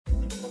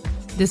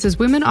This is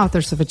Women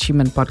Authors of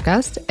Achievement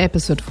podcast,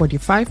 episode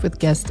 45 with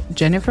guest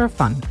Jennifer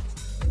Fun.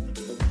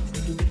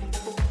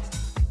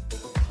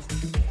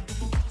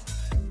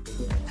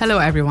 Hello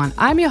everyone,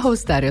 I'm your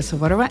host Daria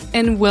Suvorova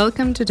and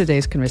welcome to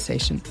today's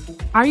conversation.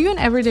 Are you an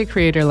everyday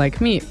creator like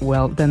me?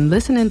 Well, then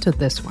listen into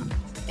this one.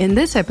 In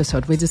this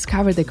episode, we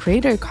discover the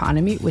creator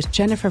economy with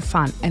Jennifer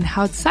Fun and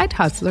how side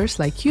hustlers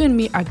like you and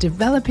me are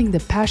developing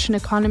the passion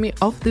economy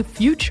of the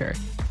future.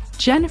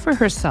 Jennifer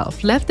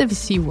herself left the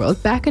VC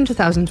world back in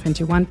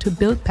 2021 to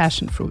build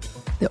Passion Fruit,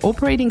 the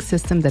operating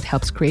system that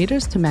helps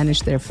creators to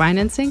manage their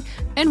financing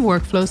and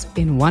workflows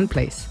in one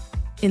place.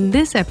 In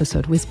this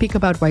episode, we speak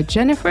about why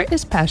Jennifer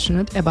is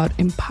passionate about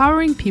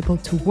empowering people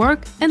to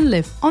work and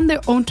live on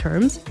their own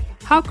terms,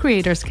 how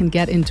creators can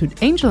get into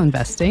angel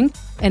investing,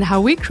 and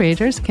how we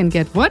creators can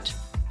get what?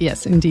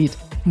 Yes, indeed,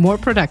 more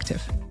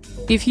productive.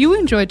 If you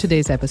enjoyed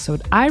today's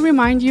episode, I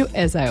remind you,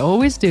 as I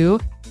always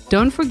do,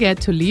 don't forget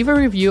to leave a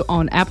review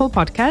on Apple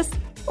Podcasts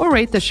or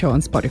rate the show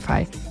on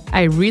Spotify.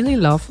 I really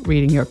love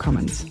reading your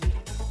comments.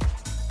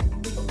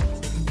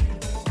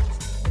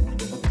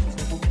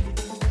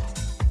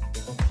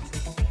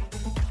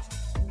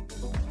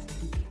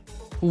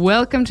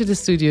 Welcome to the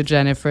studio,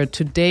 Jennifer.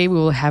 Today we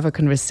will have a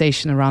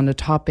conversation around a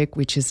topic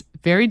which is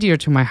very dear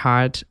to my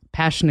heart,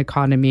 passion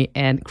economy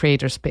and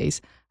creator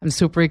space. I'm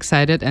super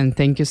excited and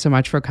thank you so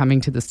much for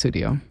coming to the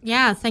studio.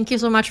 Yeah, thank you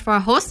so much for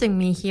hosting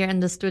me here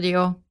in the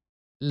studio.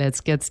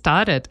 Let's get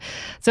started.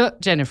 So,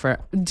 Jennifer,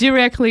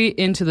 directly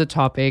into the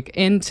topic,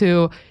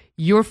 into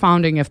your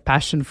founding of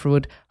Passion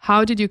Fruit.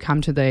 How did you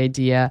come to the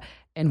idea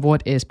and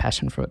what is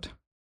Passion Fruit?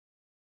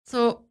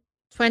 So,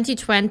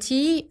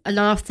 2020, a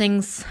lot of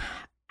things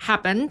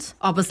happened,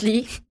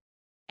 obviously.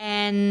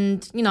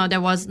 And, there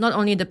was not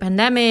only the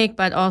pandemic,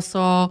 but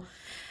also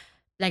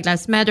Black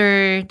Lives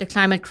Matter, the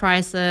climate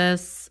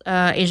crisis,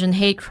 Asian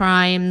hate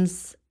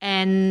crimes.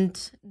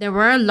 And there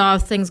were a lot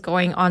of things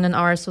going on in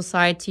our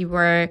society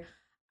where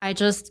I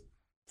just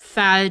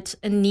felt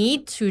a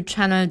need to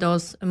channel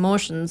those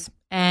emotions.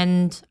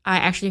 And I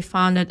actually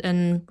found it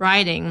in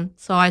writing.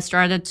 So I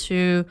started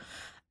to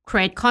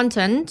create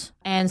content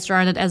and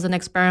started as an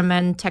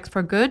experiment, Tech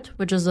for Good,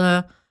 which is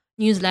a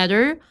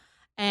newsletter,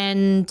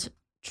 and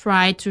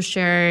try to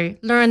share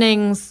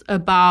learnings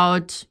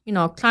about,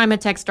 climate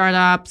tech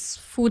startups,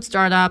 food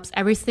startups,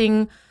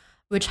 everything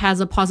which has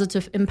a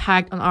positive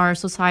impact on our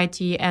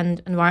society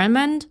and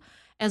environment,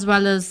 as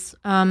well as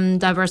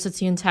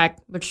diversity in tech,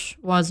 which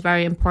was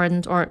very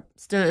important or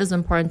still is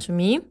important to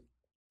me.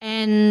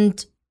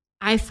 And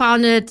I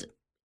found it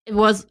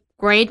was a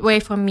great way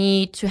for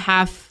me to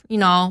have,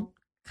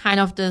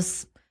 kind of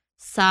this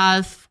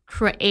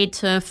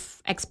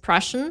self-creative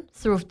expression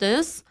through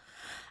this.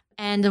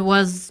 And it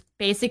was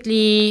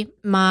basically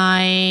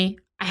I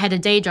had a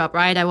day job,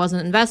 right? I was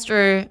an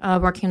investor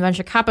working in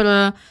venture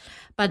capital,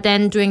 but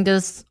then doing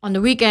this on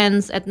the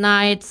weekends, at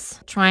nights,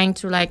 trying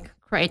to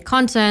create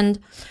content,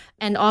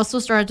 and also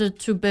started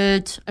to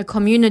build a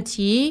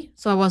community.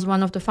 So I was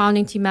one of the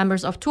founding team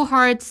members of Two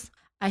Hearts.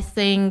 I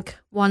think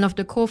one of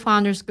the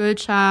co-founders,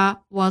 Gülcha,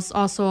 was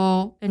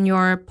also in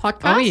your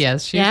podcast. Oh,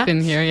 yes, she's been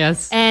here,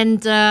 yes.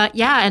 And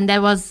and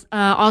that was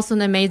also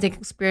an amazing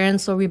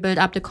experience. So we built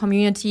up the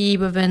community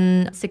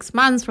within 6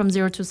 months from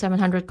 0 to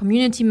 700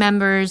 community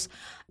members.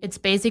 It's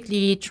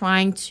basically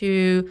trying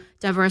to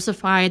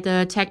diversify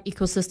the tech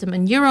ecosystem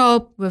in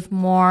Europe with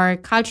more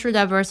cultural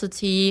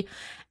diversity.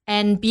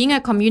 And being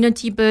a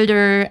community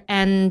builder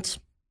and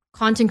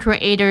content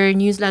creator,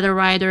 newsletter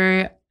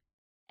writer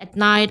at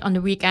night on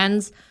the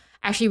weekends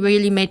actually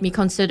really made me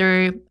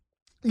consider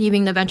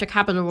leaving the venture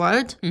capital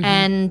world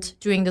and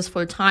doing this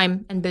full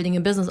time and building a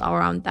business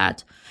around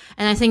that.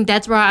 And I think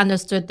that's where I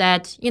understood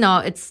that,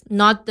 it's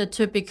not the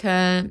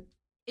typical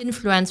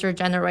influencer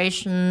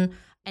generation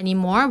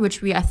anymore,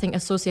 which we, I think,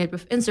 associate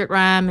with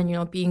Instagram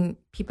and,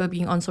 people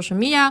being on social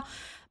media,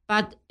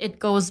 but it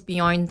goes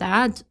beyond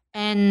that.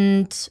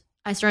 And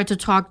I started to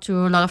talk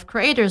to a lot of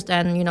creators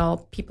then,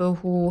 people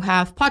who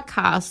have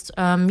podcasts,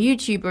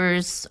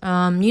 YouTubers,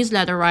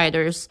 newsletter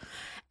writers.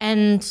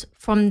 And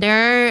from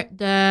there,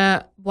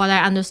 what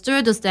I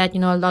understood is that,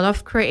 a lot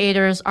of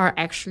creators are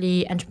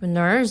actually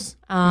entrepreneurs.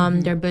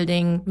 They're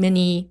building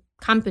mini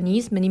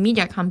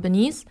media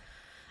companies,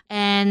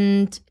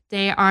 and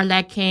they are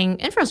lacking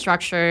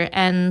infrastructure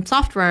and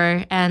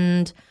software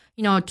and,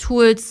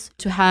 tools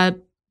to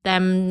help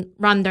them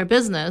run their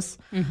business.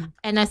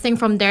 And I think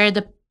from there,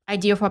 the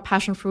idea for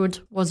Passion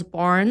Fruit was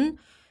born.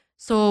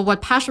 So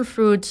what Passion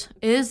Fruit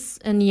is,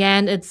 in the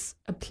end, it's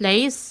a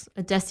place,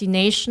 a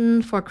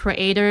destination for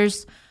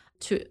creators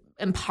to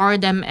empower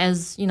them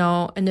as,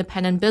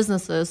 independent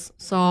businesses.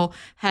 So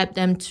help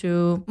them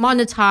to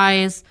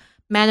monetize,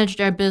 manage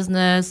their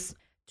business,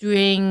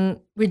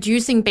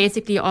 reducing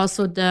basically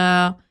also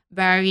the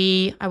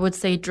very, I would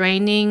say,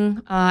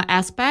 draining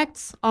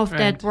aspects of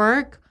that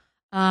work.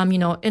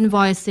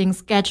 Invoicing,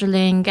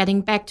 scheduling,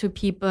 getting back to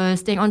people,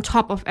 staying on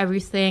top of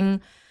everything,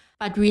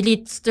 but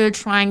really still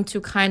trying to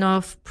kind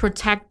of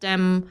protect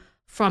them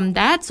from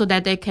that so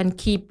that they can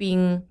keep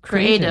being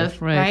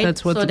creative, right?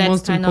 That's what's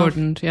most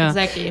important. Yeah,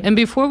 exactly. And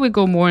before we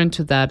go more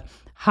into that,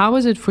 how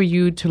is it for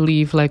you to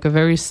leave like a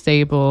very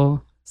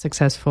stable,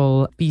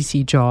 successful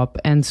VC job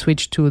and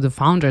switch to the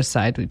founder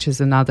side, which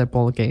is another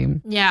ball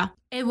game? Yeah,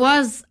 it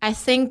was, I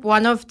think,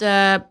 one of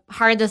the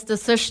hardest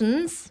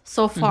decisions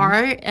so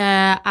far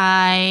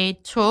I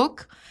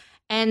took.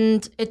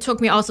 And it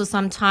took me also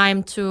some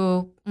time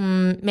to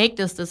make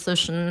this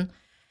decision.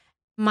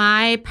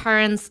 My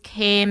parents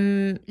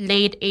came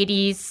late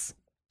 80s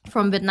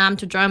from Vietnam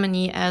to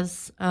Germany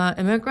as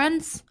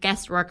immigrants,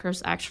 guest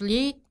workers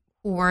actually,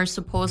 who were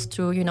supposed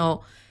to,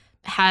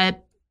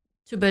 help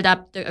to build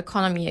up the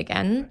economy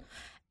again.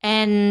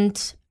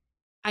 And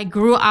I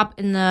grew up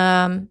in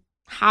a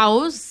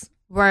house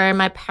where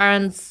my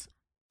parents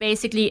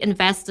basically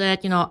invested,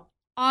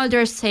 all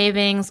their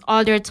savings,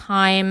 all their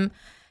time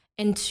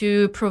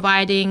into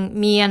providing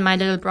me and my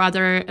little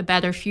brother a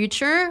better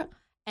future.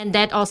 And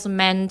that also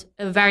meant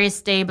a very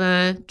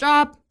stable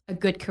job, a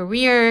good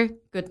career,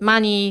 good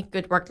money,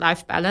 good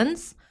work-life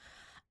balance.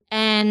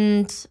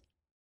 And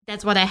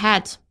that's what I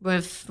had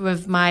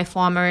with my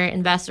former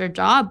investor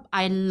job.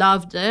 I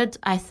loved it.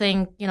 I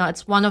think,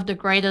 it's one of the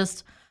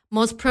greatest,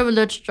 most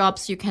privileged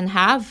jobs you can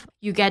have.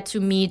 You get to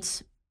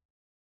meet,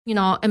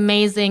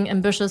 amazing,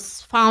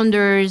 ambitious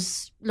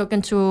founders, look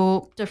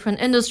into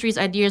different industries,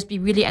 ideas, be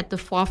really at the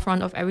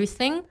forefront of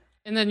everything.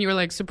 And then you're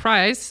like,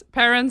 surprise,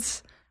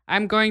 parents,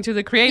 I'm going to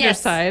the creator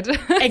side.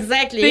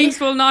 Exactly. Things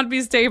will not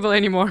be stable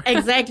anymore.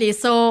 Exactly.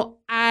 So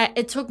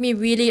it took me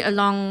really a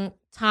long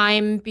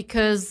time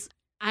because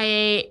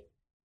I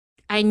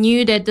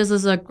knew that this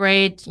is a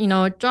great,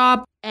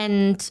 job.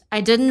 And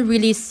I didn't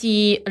really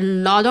see a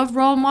lot of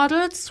role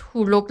models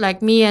who looked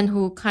like me and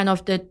who kind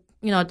of did,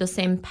 the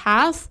same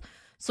path.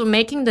 So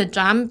making the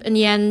jump in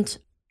the end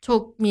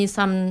took me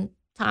some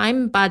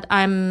time, but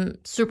I'm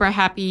super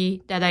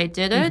happy that I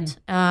did it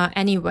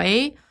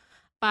anyway.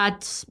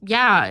 But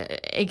yeah,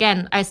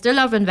 again, I still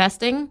love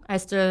investing. I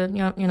still,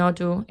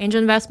 do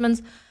angel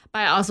investments, but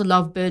I also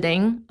love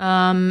building.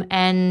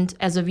 And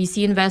as a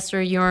VC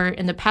investor, you're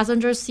in the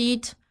passenger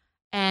seat.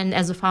 And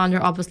as a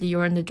founder, obviously,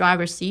 you're in the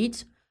driver's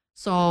seat.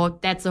 So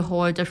that's a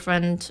whole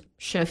different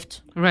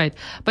shift. Right.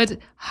 But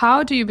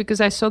how do you, because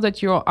I saw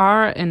that you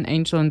are an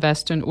angel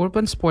investor in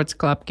Urban Sports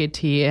Club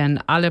GT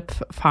and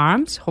Aleph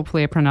Farms.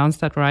 Hopefully I pronounced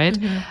that right.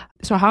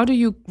 So how do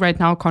you right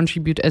now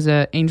contribute as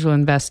an angel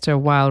investor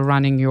while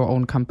running your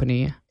own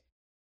company?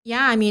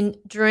 Yeah, I mean,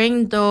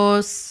 during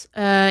those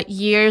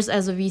years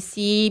as a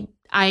VC,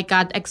 I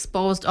got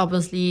exposed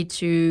obviously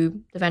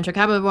to the venture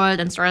capital world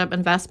and startup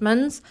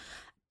investments.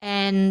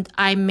 And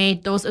I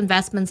made those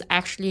investments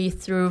actually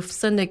through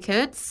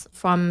syndicates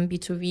from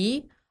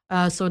B2V.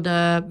 So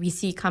the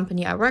VC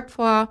company I worked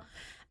for,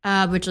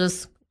 which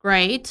is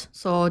great.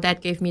 So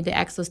that gave me the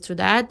access to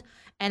that.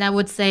 And I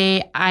would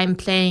say I'm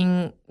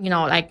playing,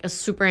 like a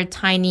super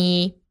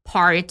tiny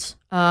part,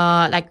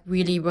 like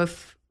really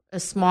with a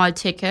small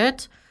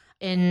ticket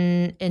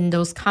in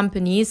those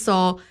companies.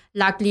 So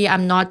luckily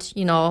I'm not,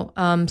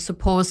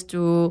 supposed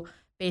to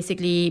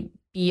basically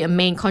be a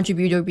main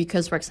contributor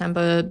because, for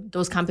example,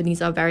 those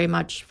companies are very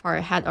much far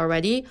ahead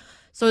already.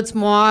 So it's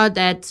more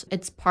that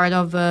it's part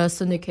of a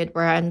syndicate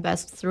where I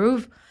invest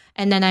through.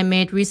 And then I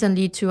made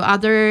recently 2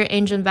 other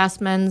angel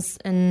investments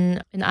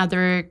in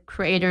other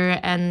creator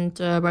and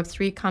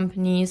Web3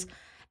 companies.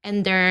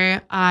 And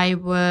there I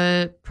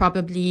will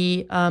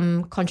probably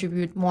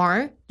contribute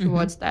more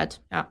towards that.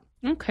 Yeah.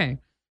 Okay.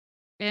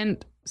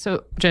 And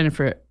so,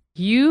 Jennifer,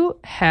 you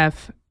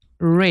have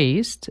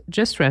raised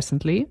just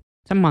recently,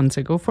 4 months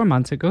ago,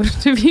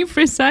 to be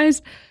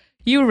precise,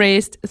 you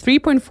raised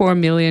 $3.4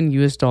 million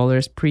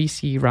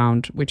pre-seed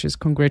round, which is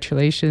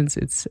congratulations.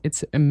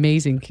 It's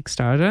amazing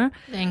Kickstarter.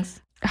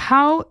 Thanks.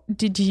 How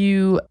did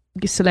you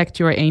select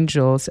your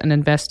angels and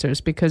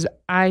investors? Because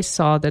I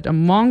saw that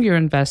among your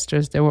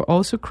investors, there were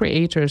also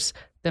creators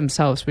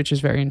themselves, which is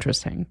very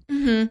interesting.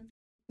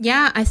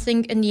 Yeah, I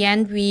think in the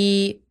end,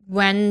 we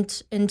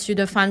went into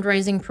the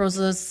fundraising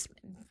process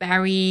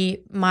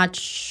very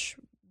much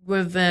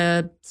with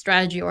a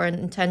strategy or an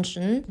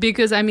intention.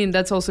 Because, I mean,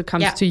 that also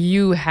comes to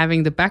you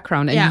having the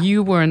background and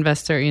you were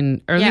investor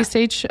in early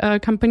stage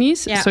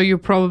companies. So you're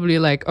probably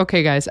like,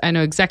 okay, guys, I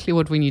know exactly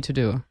what we need to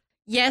do.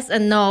 Yes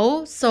and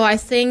no. So I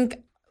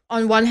think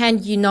on one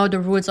hand, you know the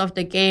rules of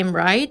the game,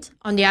 right?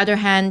 On the other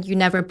hand, you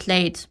never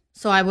played.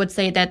 So I would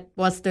say that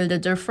was still the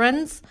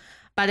difference.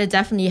 But it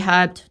definitely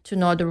helped to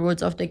know the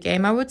rules of the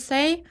game, I would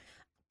say.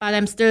 But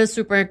I'm still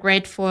super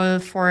grateful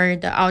for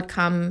the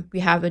outcome we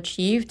have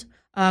achieved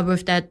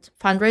with that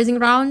fundraising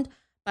round.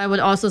 But I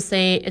would also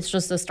say it's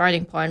just a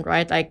starting point,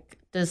 right? Like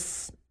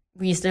this,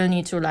 we still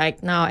need to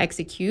now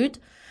execute.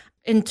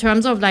 In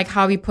terms of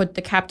how we put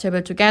the cap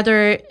table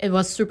together, it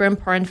was super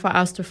important for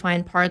us to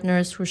find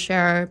partners who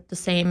share the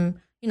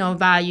same,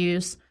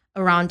 values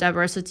around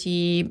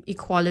diversity,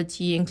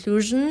 equality,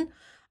 inclusion,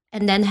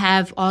 and then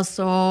have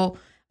also,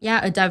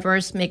 a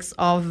diverse mix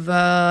of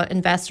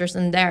investors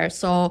in there.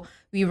 So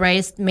we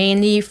raised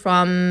mainly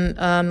from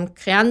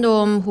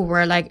Creandum, who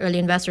were early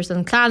investors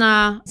in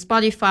Klarna,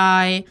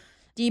 Spotify,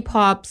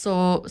 Depop,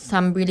 so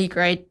some really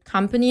great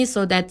companies.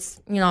 So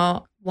that's,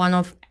 one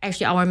of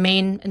actually our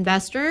main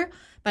investor.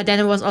 But then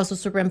it was also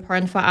super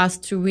important for us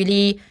to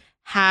really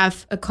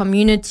have a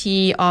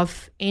community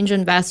of angel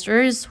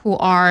investors who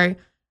are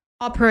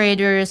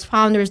operators,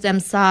 founders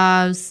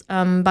themselves,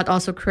 but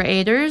also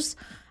creators.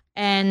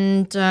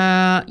 And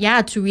to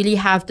really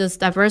have this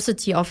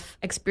diversity of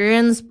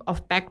experience,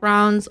 of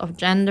backgrounds, of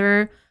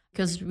gender,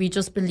 because we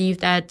just believe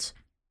that,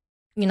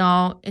 in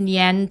the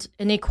end,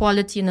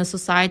 inequality in a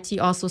society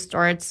also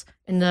starts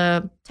in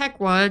the tech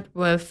world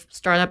with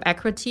startup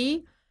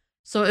equity.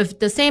 So if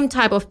the same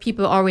type of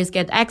people always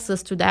get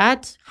access to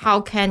that,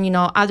 how can,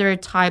 other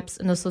types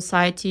in the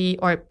society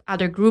or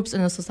other groups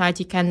in the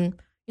society can,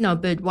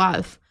 build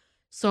wealth?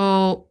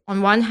 So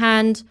on one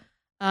hand,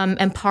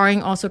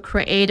 empowering also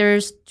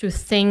creators to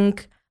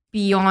think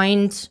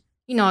beyond,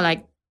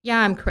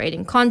 I'm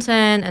creating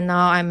content and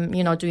now I'm,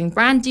 doing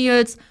brand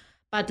deals,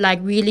 but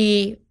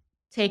really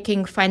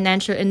taking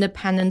financial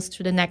independence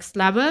to the next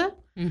level,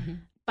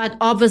 but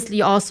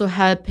obviously also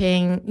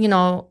helping,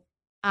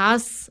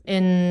 us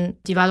in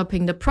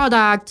developing the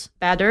product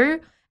better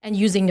and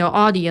using their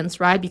audience,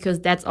 right? Because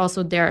that's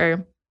also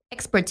their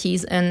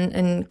expertise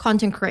in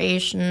content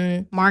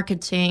creation,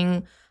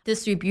 marketing,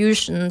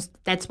 distributions.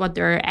 That's what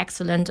they're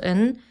excellent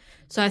in.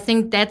 So I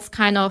think that's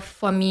kind of,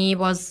 for me,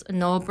 was a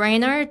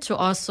no-brainer to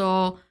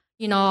also,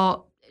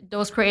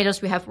 those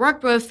creators we have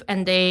worked with,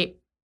 and they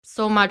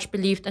so much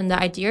believed in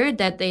the idea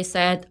that they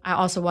said, I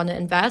also want to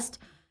invest.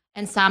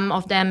 And some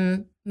of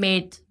them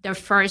made their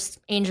first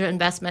angel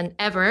investment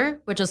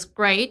ever, which is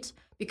great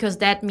because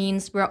that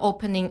means we're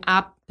opening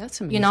up,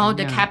 that's amazing,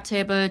 the cap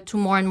table to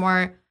more and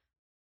more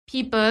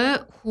people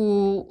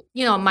who,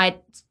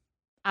 might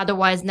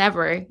otherwise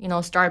never,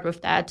 start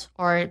with that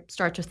or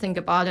start to think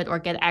about it or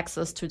get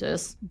access to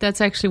this. That's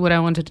actually what I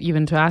wanted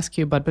even to ask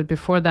you. But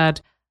before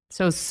that,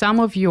 so some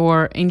of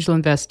your angel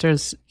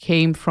investors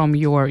came from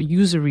your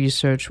user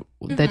research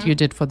that you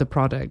did for the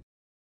product.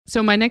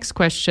 So my next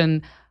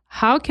question,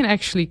 how can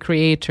actually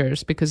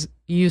creators, because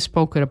you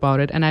spoke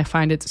about it and I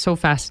find it so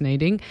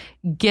fascinating,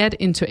 get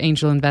into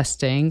angel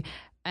investing,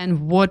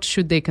 and what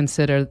should they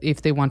consider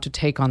if they want to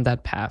take on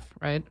that path,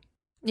 right?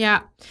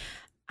 Yeah,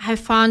 I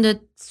found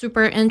it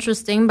super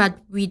interesting, but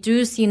we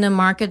do see in the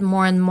market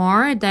more and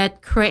more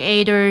that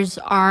creators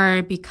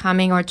are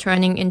becoming or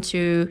turning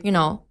into,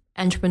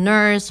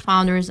 entrepreneurs,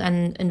 founders,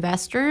 and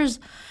investors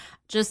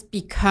just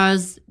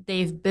because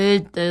they've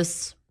built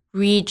this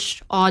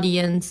reach,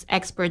 audience,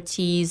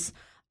 expertise,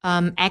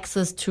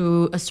 access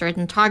to a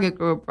certain target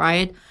group,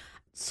 right?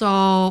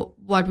 So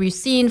what we've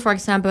seen, for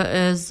example,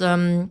 is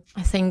I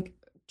think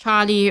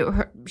Charlie,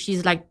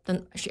 she's I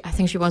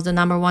think she was the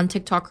number one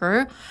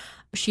TikToker.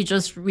 She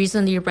just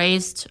recently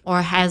raised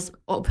or has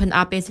opened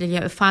up basically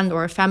a fund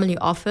or a family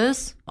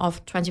office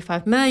of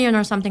 25 million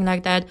or something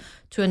like that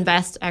to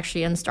invest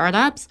actually in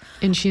startups.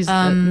 And she's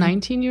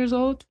 19 years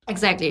old?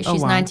 Exactly.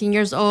 She's 19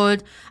 years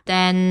old.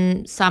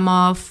 Then some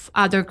of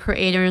other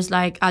creators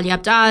like Ali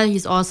Abdaal,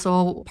 he's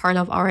also part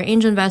of our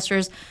angel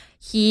investors.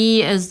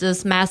 He is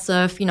this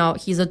massive,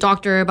 he's a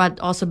doctor, but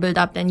also built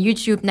up then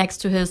YouTube next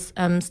to his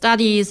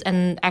studies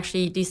and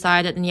actually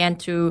decided in the end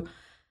to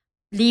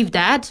leave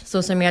that. So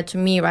similar to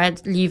me,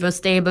 right? Leave a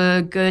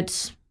stable, good,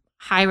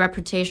 high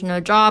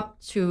reputational job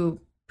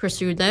to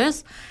pursue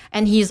this.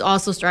 And he's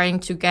also starting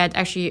to get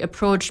actually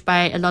approached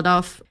by a lot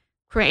of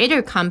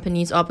creator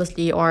companies,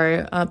 obviously,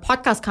 or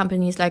podcast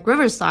companies like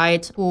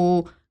Riverside,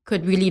 who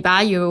could really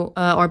value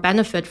or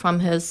benefit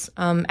from his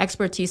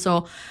expertise.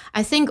 So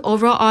I think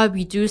overall,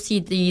 we do see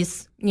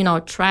these,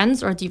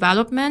 trends or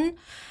development.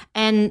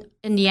 And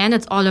in the end,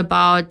 it's all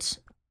about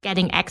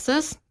getting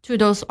access to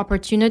those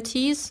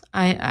opportunities.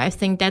 I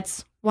think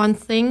that's one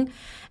thing.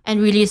 And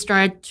really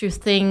start to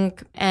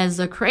think as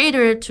a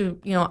creator to,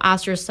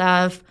 ask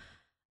yourself,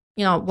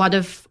 what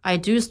if I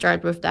do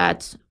start with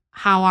that?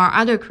 How are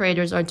other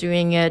creators are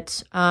doing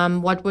it?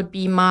 What would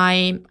be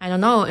my,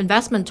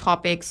 investment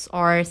topics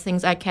or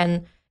things I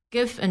can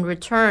give in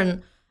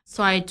return?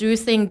 So I do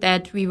think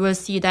that we will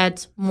see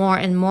that more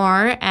and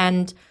more.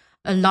 And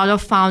a lot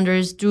of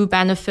founders do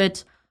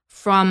benefit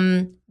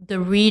from the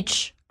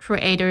reach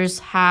creators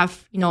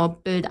have,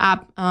 built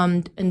up.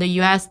 In the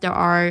US, there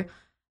are,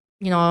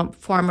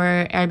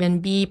 former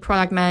Airbnb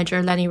product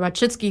manager Lenny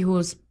Rachitsky,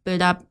 who's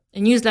built up a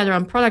newsletter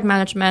on product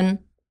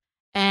management,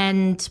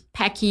 and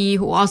Pecky,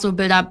 who also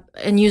built up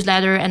a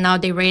newsletter, and now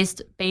they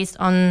raised, based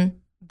on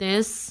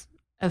this,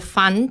 a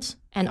fund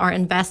and are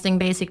investing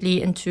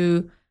basically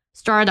into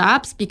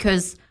startups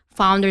because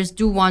founders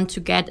do want to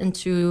get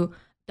into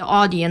the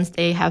audience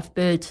they have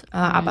built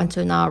up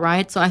until now,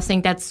 right? So I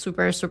think that's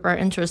super, super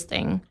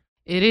interesting.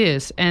 It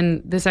is.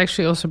 And this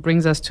actually also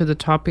brings us to the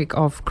topic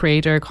of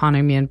creator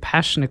economy and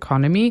passion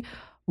economy.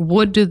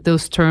 What do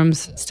those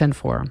terms stand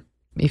for?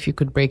 If you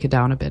could break it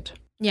down a bit.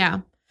 Yeah.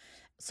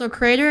 So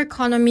creator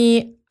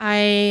economy,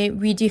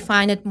 we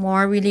define it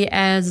more really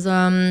as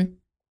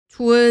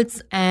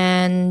tools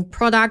and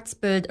products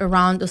built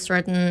around a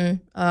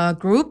certain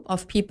group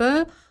of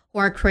people who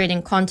are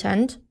creating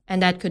content.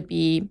 And that could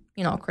be,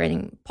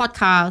 creating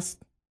podcasts,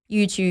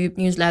 YouTube,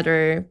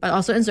 newsletter, but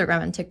also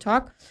Instagram and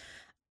TikTok.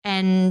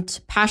 And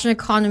passion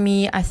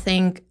economy, I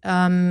think,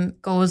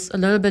 goes a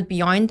little bit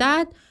beyond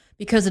that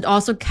because it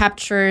also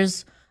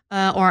captures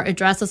or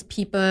addresses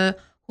people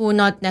who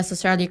not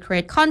necessarily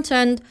create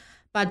content,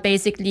 but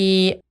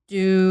basically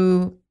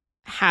do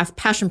have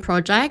passion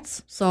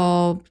projects.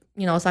 So,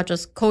 such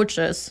as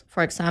coaches,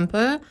 for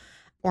example,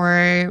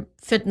 or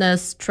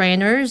fitness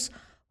trainers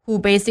who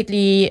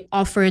basically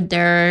offer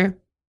their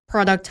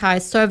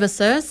productized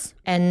services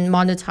and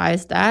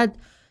monetize that.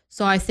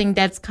 So I think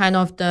that's kind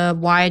of the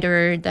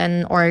wider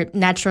than or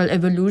natural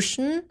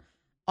evolution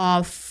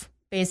of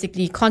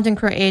basically content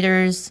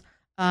creators.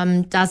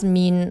 Doesn't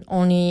mean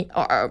only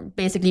or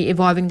basically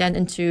evolving then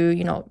into,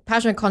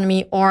 passion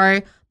economy,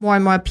 or more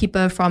and more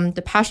people from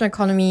the passion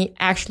economy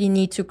actually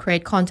need to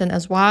create content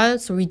as well.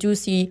 So we do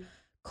see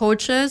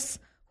coaches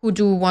who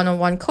do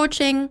one-on-one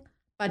coaching,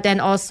 but then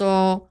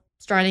also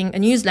starting a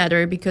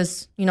newsletter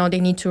because, they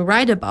need to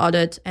write about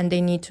it and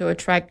they need to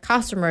attract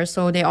customers.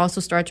 So they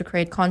also start to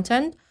create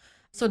content.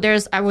 So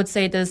there's, I would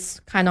say, this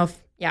kind of,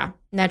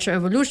 natural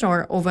evolution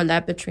or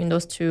overlap between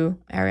those two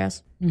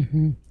areas.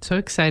 Mm-hmm. So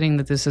exciting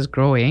that this is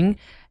growing.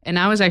 And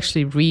I was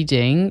actually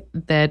reading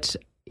that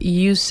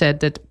you said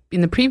that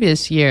in the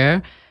previous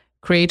year,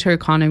 creator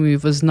economy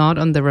was not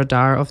on the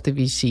radar of the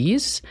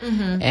VCs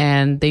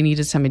and they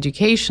needed some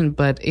education,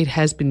 but it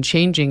has been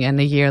changing. And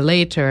a year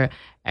later,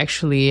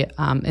 actually,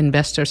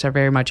 investors are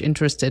very much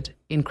interested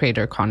in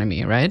creator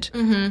economy, right?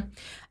 Mm-hmm.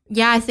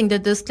 Yeah, I think the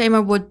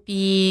disclaimer would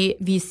be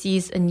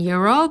VCs in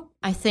Europe.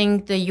 I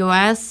think the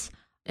US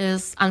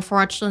is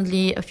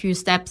unfortunately a few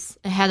steps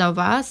ahead of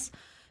us.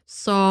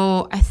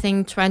 So I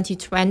think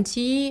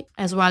 2020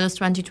 as well as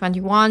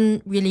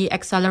 2021 really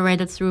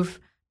accelerated through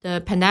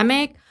the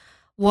pandemic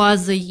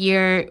was a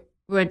year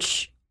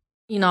which,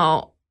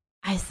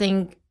 I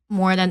think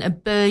more than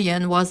 $1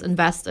 billion was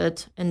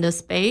invested in this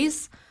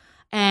space.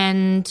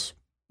 And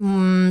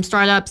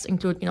startups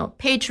include,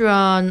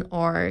 Patreon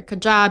or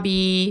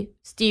Kajabi,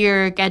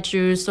 Steer,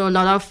 GetJuice. So a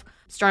lot of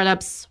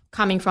startups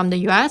coming from the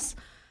US.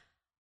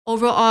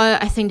 Overall,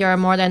 I think there are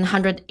more than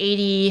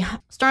 180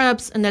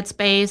 startups in that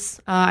space.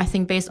 I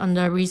think based on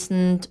the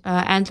recent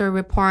Antler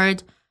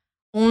report,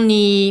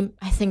 only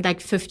I think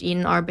like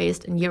 15 are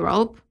based in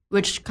Europe,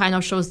 which kind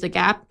of shows the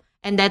gap.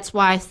 And that's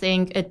why I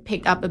think it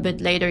picked up a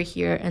bit later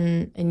here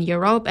in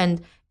Europe.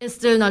 And it's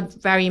still not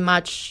very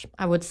much,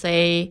 I would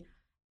say,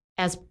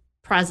 as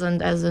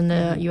present as in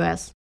the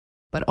US.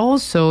 But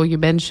also you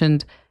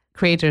mentioned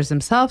creators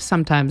themselves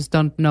sometimes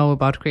don't know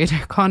about creator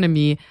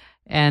economy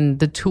and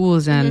the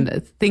tools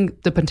and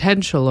think the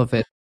potential of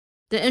it.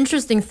 The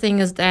interesting thing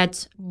is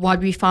that what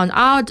we found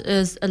out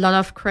is a lot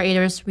of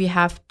creators we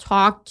have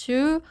talked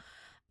to,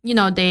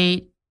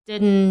 they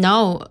didn't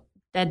know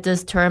that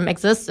this term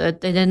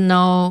existed. They didn't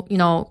know,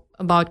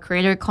 about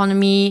creator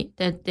economy,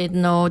 that they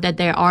didn't know that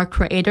there are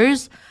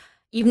creators,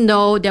 even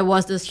though there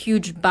was this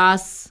huge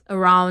buzz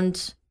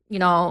around,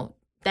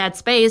 that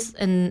space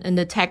in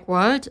the tech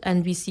world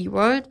and VC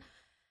world.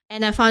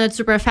 And I found it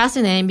super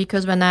fascinating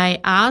because when I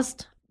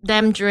asked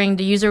them during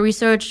the user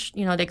research,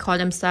 they call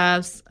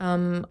themselves,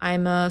 I'm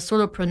a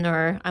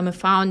solopreneur, I'm a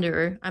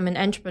founder, I'm an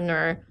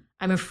entrepreneur,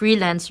 I'm a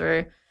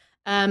freelancer.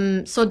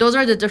 So those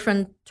are the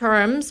different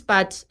terms,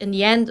 but in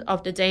the end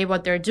of the day,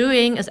 what they're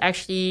doing is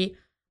actually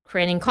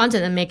creating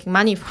content and making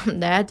money from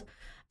that.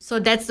 So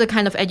that's the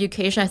kind of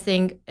education, I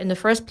think, in the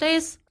first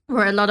place,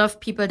 where a lot of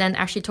people then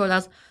actually told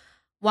us,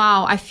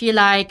 wow, I feel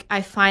like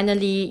I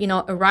finally,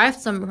 arrived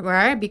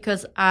somewhere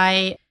because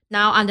I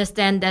now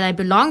understand that I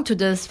belong to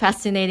this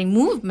fascinating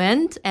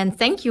movement. And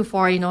thank you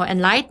for,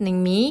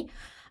 enlightening me.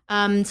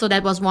 So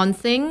that was one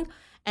thing.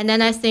 And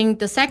then I think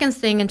the second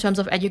thing in terms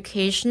of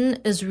education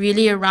is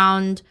really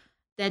around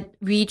that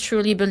we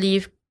truly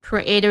believe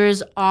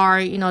creators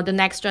are, the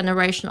next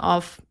generation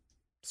of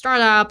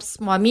startups,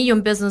 small,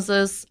 medium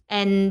businesses.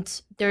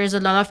 And there is a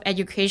lot of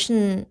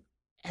education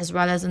as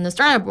well as in the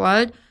startup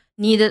world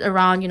needed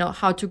around,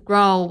 how to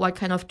grow, what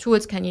kind of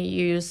tools can you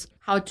use,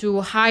 how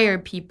to hire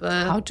people,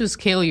 how to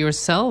scale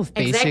yourself,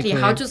 basically. Exactly,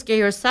 how to scale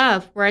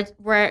yourself, where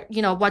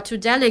what to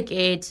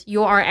delegate.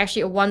 You are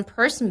actually a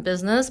one-person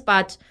business,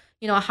 but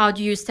how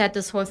do you set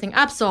this whole thing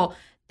up? So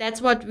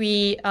that's what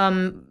we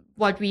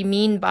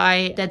mean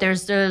by that.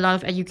 There's still a lot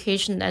of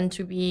education and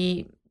to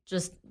be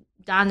just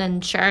done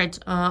and shared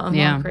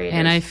among creators.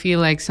 And I feel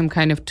like some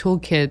kind of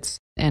toolkits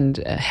and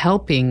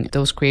helping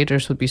those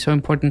creators would be so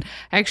important.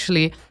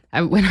 Actually,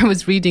 when I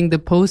was reading the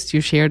post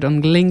you shared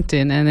on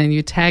LinkedIn and then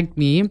you tagged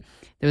me,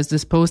 there was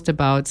this post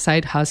about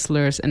side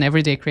hustlers and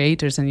everyday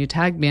creators and you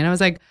tagged me and I was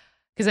like,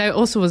 because I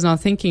also was not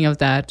thinking of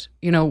that,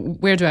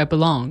 where do I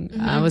belong?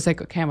 I was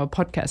like, okay, I'm a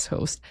podcast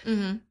host.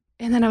 And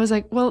then I was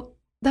like, well,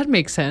 that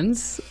makes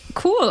sense.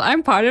 Cool,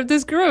 I'm part of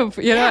this group,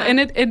 know? And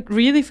it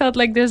really felt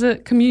like there's a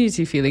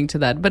community feeling to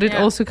that. But it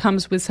also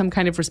comes with some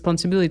kind of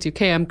responsibility.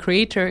 Okay, I'm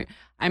creator,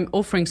 I'm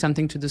offering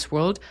something to this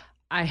world.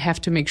 I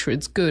have to make sure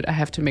it's good. I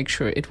have to make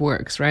sure it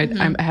works, right?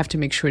 I have to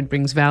make sure it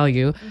brings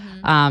value.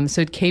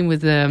 So it came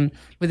with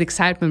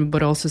excitement,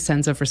 but also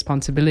sense of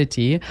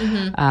responsibility.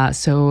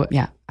 So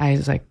yeah, I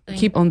was like,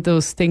 keep on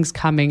those things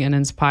coming and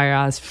inspire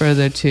us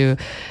further to,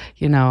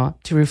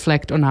 to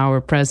reflect on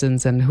our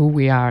presence and who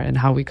we are and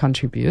how we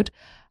contribute.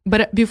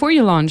 But before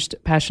you launched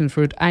Passion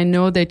Fruit, I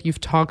know that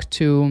you've talked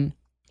to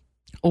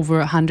over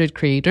 100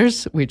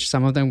 creators, which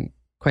some of them,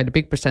 quite a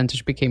big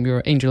percentage, became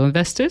your angel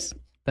investors.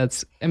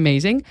 That's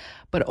amazing.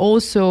 But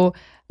also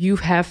you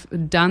have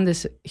done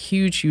this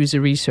huge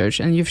user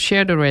research, and you've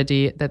shared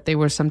already that they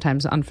were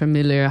sometimes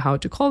unfamiliar how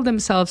to call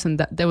themselves, and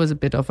that there was a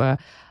bit of a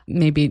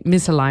maybe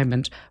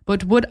misalignment.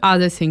 But what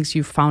other things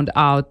you found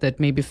out that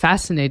maybe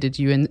fascinated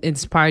you and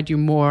inspired you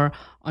more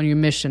on your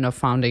mission of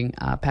founding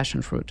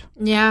Passion Fruit?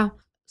 Yeah.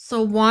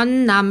 So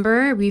one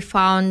number we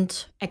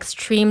found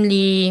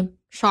extremely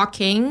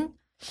shocking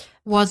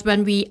was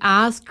when we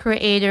asked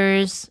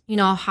creators,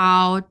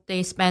 how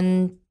they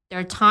spend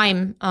their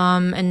time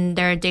in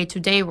their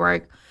day-to-day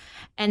work.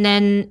 And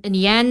then in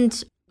the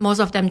end, most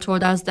of them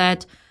told us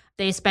that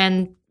they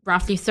spend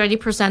roughly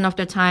 30% of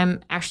their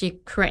time actually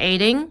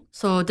creating.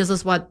 So this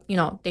is what,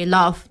 they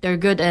love, they're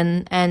good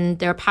in, and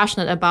they're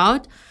passionate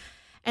about.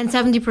 And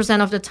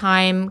 70% of the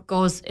time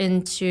goes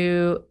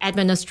into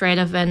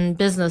administrative and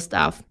business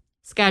stuff,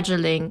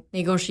 scheduling,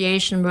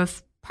 negotiation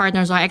with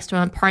partners or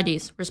external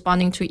parties,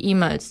 responding to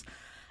emails,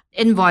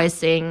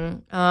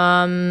 invoicing.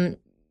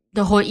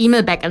 The whole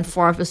email back and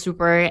forth is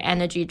super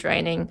energy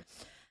draining.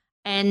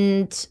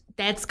 And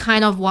that's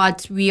kind of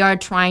what we are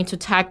trying to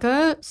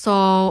tackle.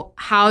 So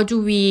how do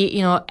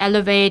we,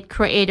 elevate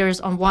creators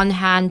on one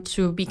hand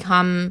to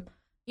become,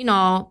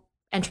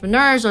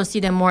 entrepreneurs or see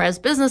them more as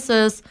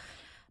businesses,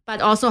 but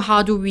also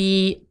how do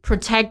we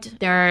protect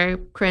their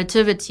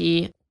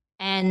creativity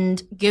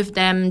and give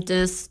them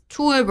this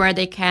tool where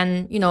they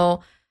can,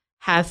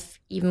 have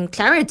even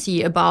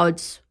clarity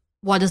about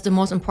what is the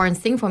most important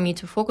thing for me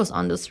to focus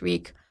on this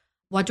week.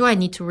 What do I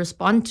need to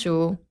respond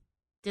to?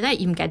 Did I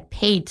even get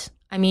paid?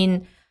 I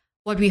mean,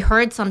 what we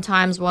heard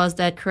sometimes was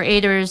that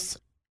creators,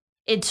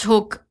 it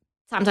took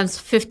sometimes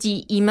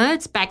 50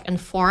 emails back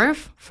and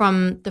forth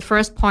from the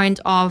first point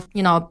of,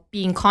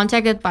 being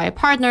contacted by a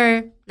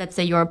partner. Let's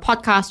say you're a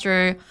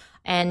podcaster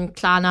and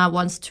Klarna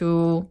wants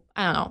to,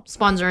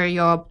 sponsor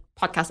your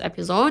podcast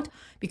episode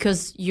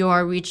because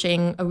you're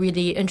reaching a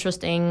really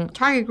interesting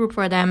target group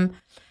for them.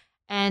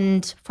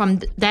 And from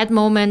that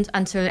moment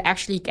until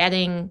actually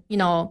getting,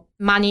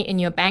 money in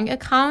your bank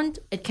account,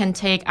 it can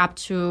take up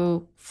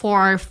to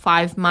 4 or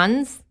 5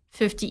 months,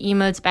 50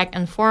 emails back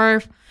and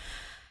forth.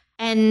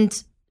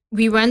 And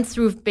we went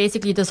through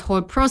basically this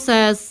whole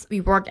process.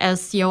 We worked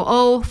as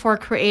COO for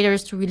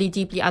creators to really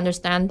deeply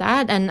understand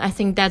that. And I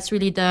think that's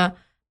really the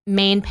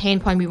main pain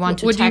point we want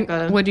to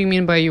tackle. What do you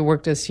mean by you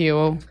worked as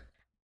COO?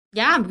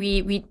 Yeah,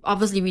 we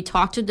obviously we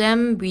talk to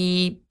them,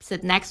 we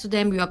sit next to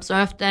them, we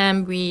observe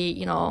them, but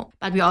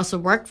we also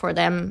work for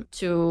them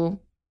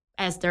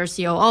as their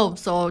COO.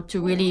 So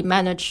to really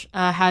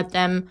help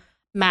them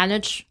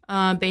manage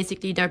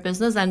basically their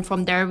business. And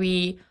from there,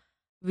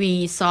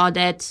 we saw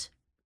that,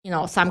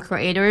 some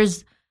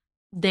creators,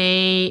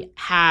 they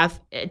have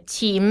a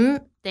team,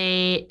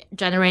 they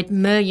generate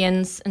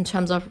millions in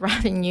terms of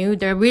revenue.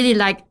 They're really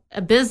like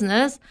a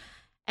business.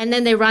 And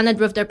then they run it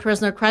with their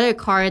personal credit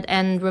card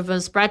and with a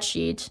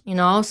spreadsheet,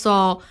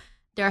 So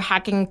they're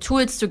hacking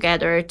tools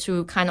together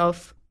to kind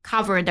of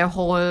cover their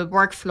whole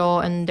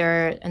workflow and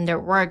their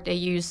work. They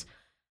use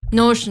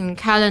Notion,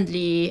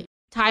 Calendly,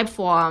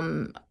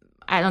 Typeform,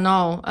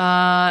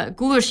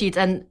 Google Sheets,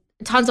 and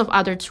tons of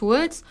other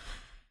tools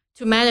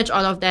to manage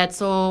all of that.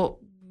 So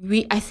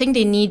I think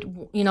they need,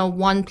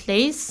 one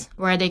place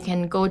where they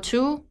can go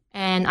to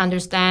and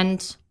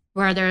understand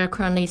where they're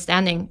currently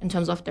standing in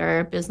terms of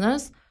their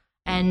business.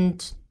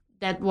 And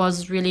that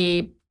was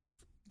really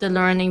the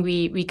learning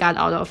we got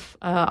out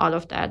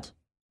of that.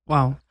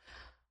 Wow.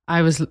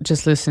 I was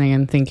just listening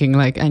and thinking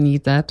like, I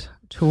need that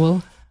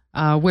tool.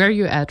 Where are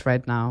you at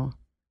right now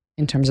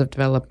in terms of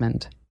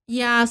development?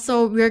 Yeah,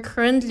 so we're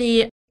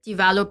currently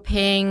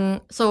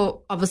developing.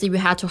 So obviously we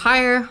had to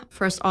hire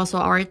first also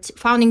our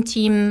founding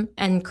team,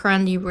 and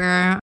currently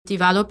we're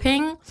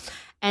developing.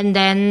 And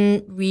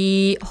then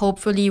we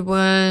hopefully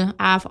will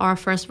have our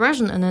first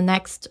version in the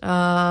next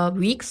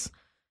weeks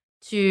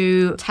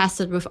to test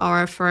it with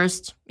our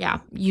first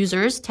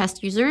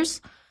test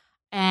users,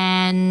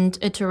 and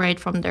iterate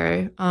from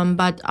there.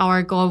 But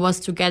our goal was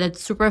to get it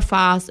super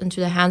fast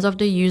into the hands of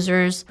the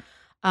users,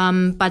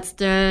 but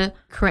still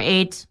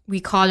create,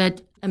 we call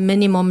it a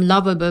minimum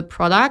lovable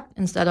product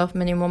instead of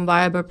minimum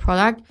viable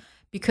product,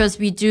 because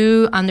we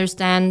do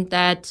understand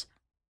that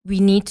we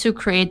need to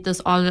create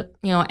this all,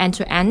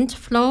 end-to-end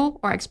flow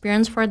or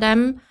experience for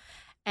them.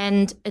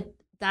 And it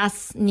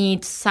does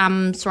need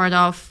some sort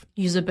of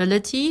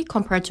usability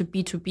compared to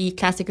B2B,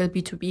 classical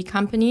B2B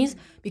companies,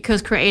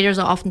 because creators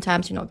are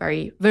oftentimes,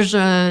 very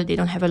visual. They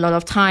don't have a lot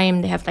of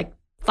time. They have like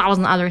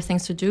 1,000 other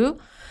things to do.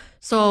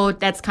 So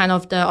that's kind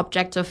of the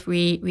objective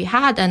we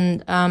had.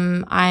 And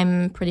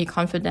I'm pretty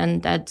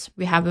confident that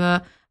we have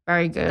a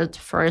very good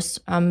first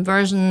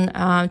version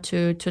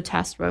to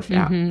test with.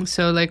 Yeah. Mm-hmm.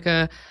 So like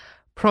a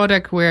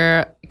product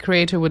where a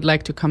creator would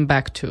like to come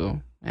back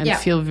to and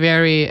feel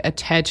very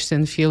attached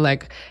and feel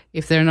like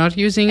if they're not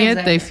using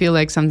it, they feel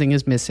like something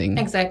is missing.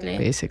 Exactly.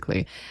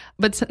 Basically.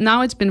 But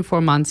now it's been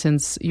 4 months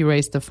since you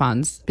raised the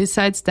funds.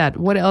 Besides that,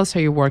 what else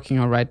are you working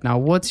on right now?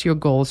 What's your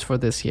goals for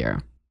this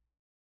year?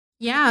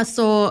 Yeah,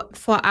 so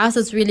for us,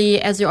 it's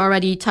really, as you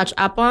already touched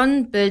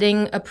upon,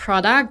 building a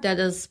product that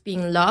is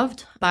being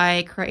loved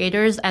by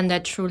creators and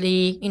that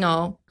truly,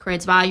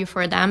 creates value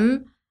for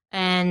them.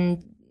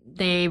 And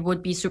they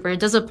would be super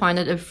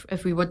disappointed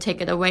if we would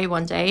take it away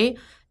one day.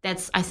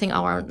 That's, I think,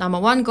 our number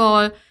one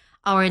goal.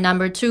 Our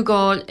number two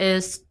goal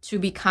is to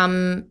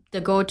become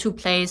the go-to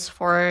place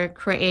for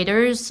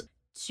creators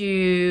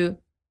to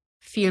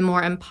feel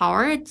more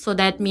empowered. So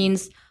that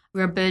means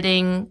we're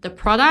building the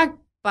product,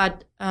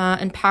 but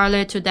in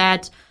parallel to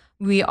that,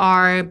 we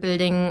are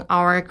building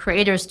our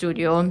creator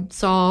studio.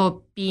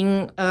 So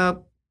being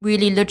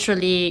really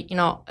literally,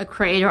 a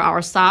creator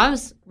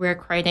ourselves, we're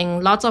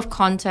creating lots of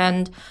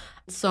content.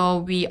 So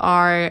we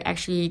are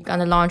actually going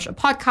to launch a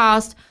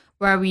podcast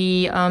where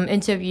we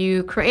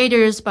interview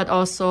creators, but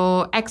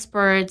also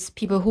experts,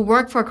 people who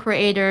work for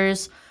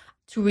creators,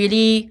 to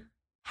really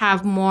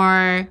have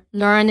more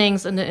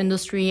learnings in the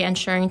industry and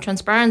sharing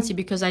transparency,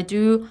 because I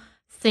do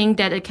think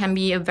that it can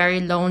be a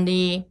very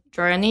lonely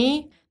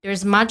journey.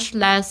 There's much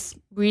less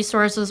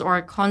resources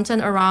or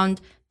content around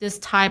this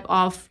type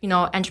of,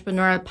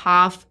 entrepreneurial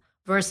path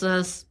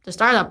versus the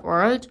startup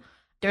world.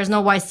 There's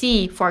no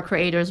YC for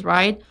creators,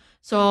 right?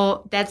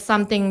 So that's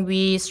something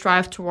we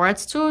strive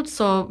towards too.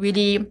 So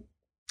really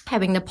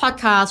having the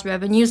podcast, we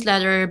have a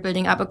newsletter,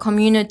 building up a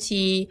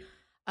community,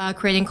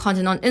 creating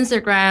content on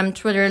Instagram,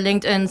 Twitter,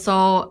 LinkedIn.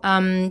 So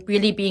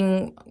really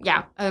being,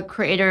 a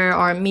creator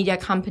or a media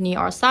company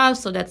ourselves.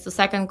 So that's the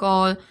second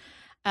goal.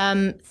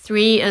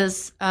 3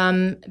 is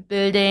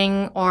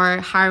building or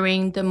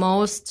hiring the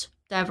most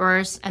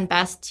diverse and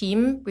best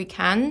team we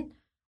can,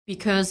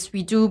 because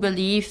we do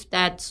believe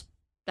that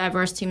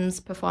diverse teams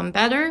perform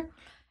better.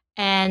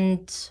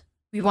 And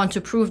we want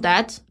to prove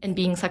that in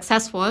being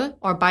successful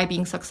or by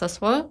being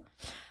successful.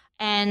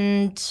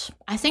 And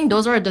I think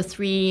those are the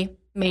 3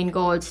 main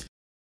goals.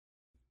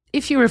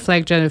 If you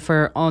reflect,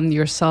 Jennifer, on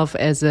yourself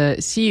as a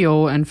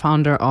CEO and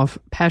founder of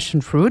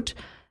Passion Fruit,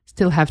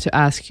 still have to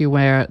ask you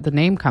where the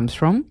name comes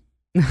from.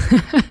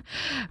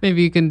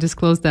 Maybe you can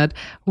disclose that.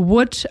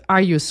 What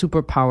are your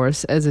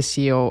superpowers as a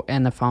CEO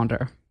and a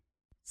founder?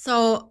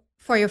 So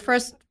for your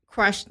first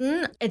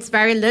question, it's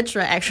very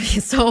literal,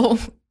 actually. So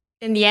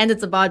in the end,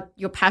 it's about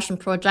your passion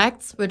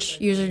projects, which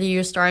usually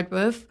you start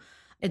with.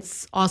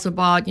 It's also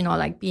about,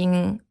 like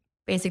being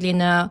basically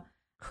in a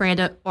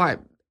creative or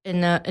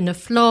in a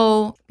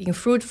flow, being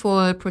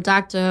fruitful,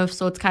 productive.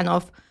 So it's kind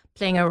of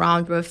playing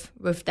around with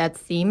that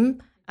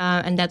theme.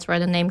 And that's where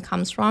the name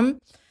comes from.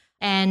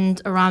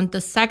 And around the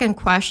second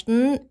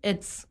question,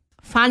 it's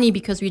funny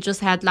because we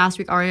just had last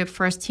week our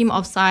first team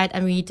offsite,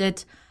 and we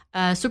did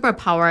a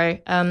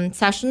superpower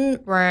session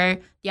where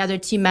the other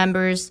team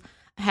members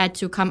had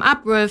to come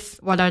up with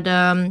what are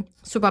the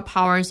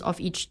superpowers of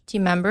each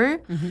team member.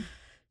 Mm-hmm.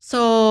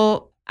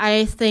 So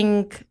I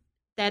think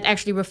that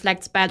actually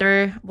reflects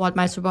better what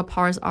my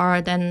superpowers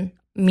are than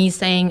me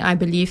saying I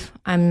believe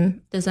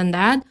I'm this and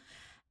that.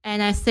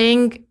 And I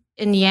think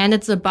in the end,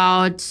 it's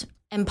about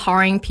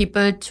empowering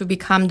people to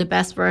become the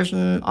best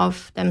version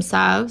of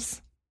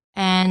themselves.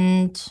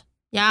 And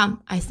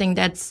I think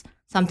that's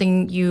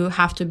something you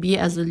have to be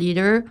as a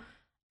leader.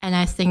 And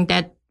I think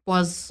that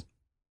was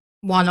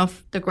one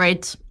of the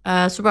great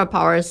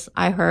superpowers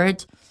I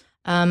heard.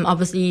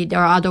 Obviously, there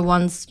are other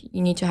ones.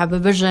 You need to have a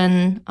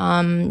vision.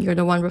 You're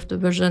the one with the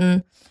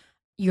vision.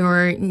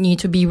 You need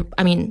to be,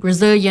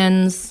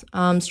 resilience,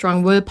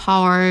 strong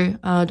willpower.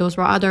 Those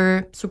were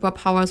other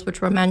superpowers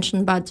which were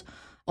mentioned. But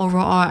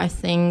overall, I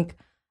think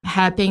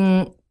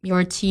helping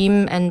your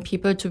team and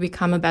people to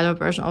become a better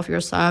version of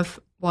yourself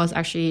was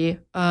actually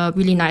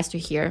really nice to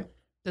hear.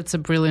 That's a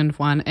brilliant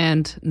one.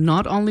 And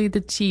not only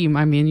the team,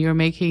 you're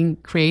making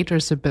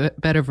creators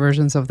better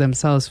versions of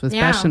themselves with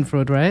Passion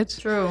Fruit, right?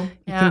 True.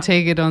 You can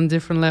take it on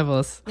different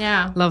levels.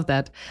 Yeah. Love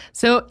that.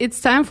 So it's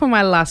time for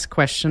my last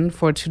question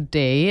for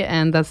today.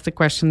 And that's the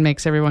question that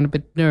makes everyone a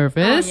bit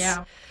nervous. Oh,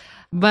 yeah.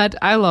 But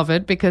I love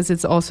it because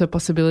it's also a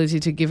possibility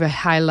to give a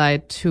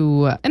highlight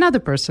to another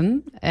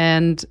person.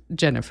 And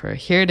Jennifer,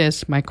 here it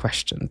is, my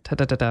question.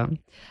 Ta-da-da-da.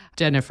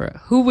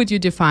 Jennifer, who would you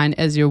define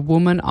as your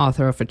woman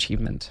author of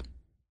achievement?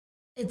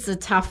 It's a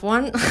tough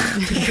one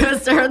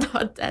because there are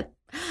not that.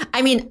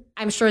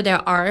 I'm sure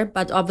there are,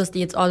 but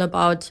obviously it's all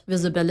about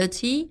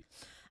visibility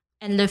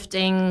and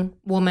lifting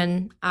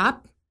women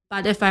up.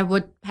 But if I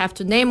would have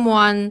to name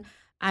one,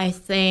 I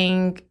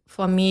think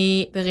for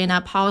me,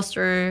 Verena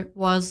Pauster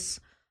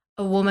was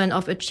a woman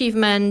of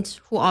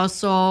achievement who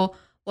also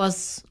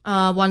was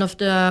one of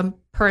the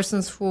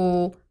persons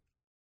who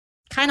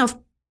kind of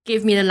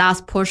gave me the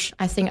last push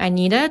I think I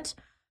needed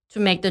to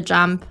make the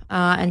jump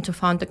and to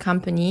found the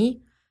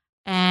company.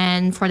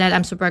 And for that,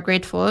 I'm super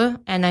grateful.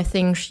 And I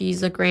think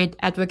she's a great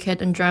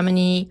advocate in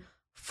Germany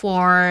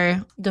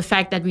for the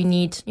fact that we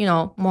need,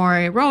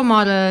 more role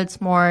models,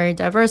 more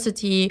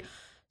diversity.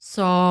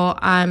 So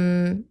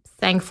I'm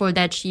thankful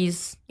that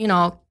she's,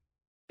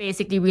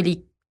 basically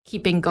really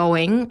keeping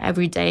going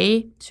every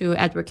day to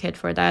advocate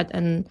for that.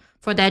 And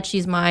for that,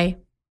 she's my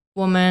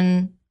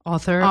woman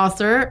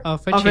author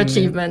of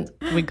achievement.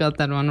 We got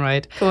that one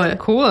right.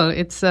 Cool.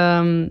 It's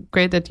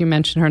great that you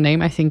mentioned her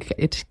name. I think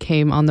it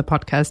came on the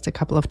podcast a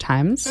couple of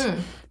times.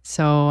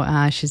 So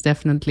she's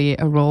definitely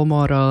a role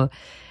model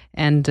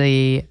and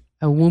a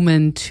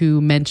woman to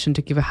mention,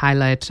 to give a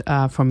highlight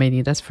for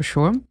many, that's for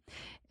sure.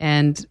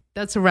 And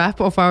that's a wrap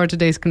of our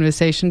today's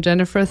conversation.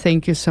 Jennifer,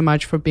 thank you so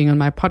much for being on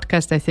my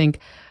podcast. I think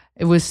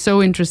it was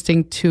so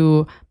interesting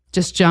to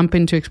just jump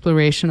into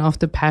exploration of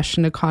the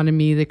passion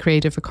economy, the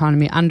creative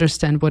economy,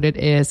 understand what it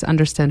is,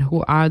 understand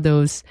who are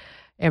those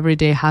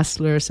everyday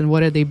hustlers and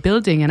what are they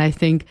building. And I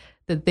think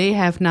that they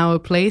have now a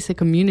place, a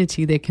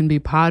community they can be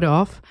part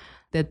of,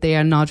 that they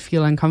are not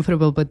feel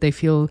uncomfortable, but they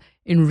feel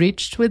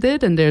enriched with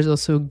it. And there's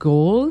also a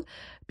goal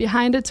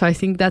behind it. So I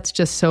think that's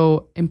just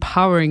so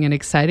empowering and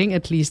exciting.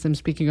 At least I'm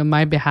speaking on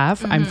my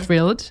behalf. I'm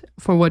thrilled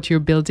for what you're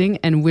building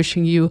and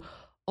wishing you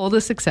all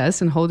the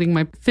success and holding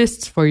my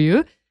fists for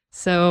you.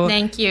 So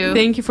thank you.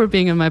 Thank you for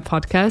being on my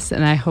podcast,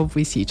 and I hope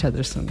we see each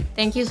other soon.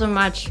 Thank you so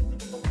much.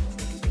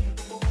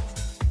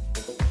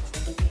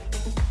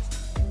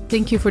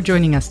 Thank you for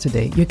joining us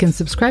today. You can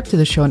subscribe to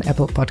the show on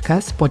Apple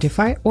Podcasts,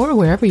 Spotify, or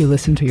wherever you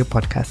listen to your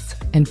podcasts.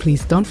 And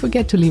please don't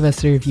forget to leave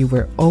us a review.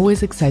 We're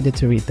always excited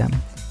to read them.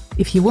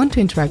 If you want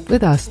to interact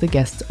with us, the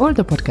guests, or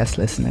the podcast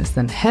listeners,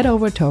 then head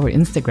over to our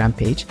Instagram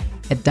page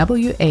at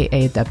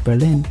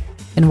WAA.Berlin.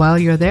 And while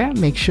you're there,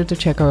 make sure to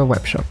check our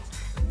webshop.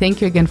 Thank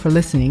you again for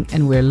listening,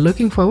 and we're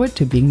looking forward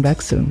to being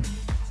back soon.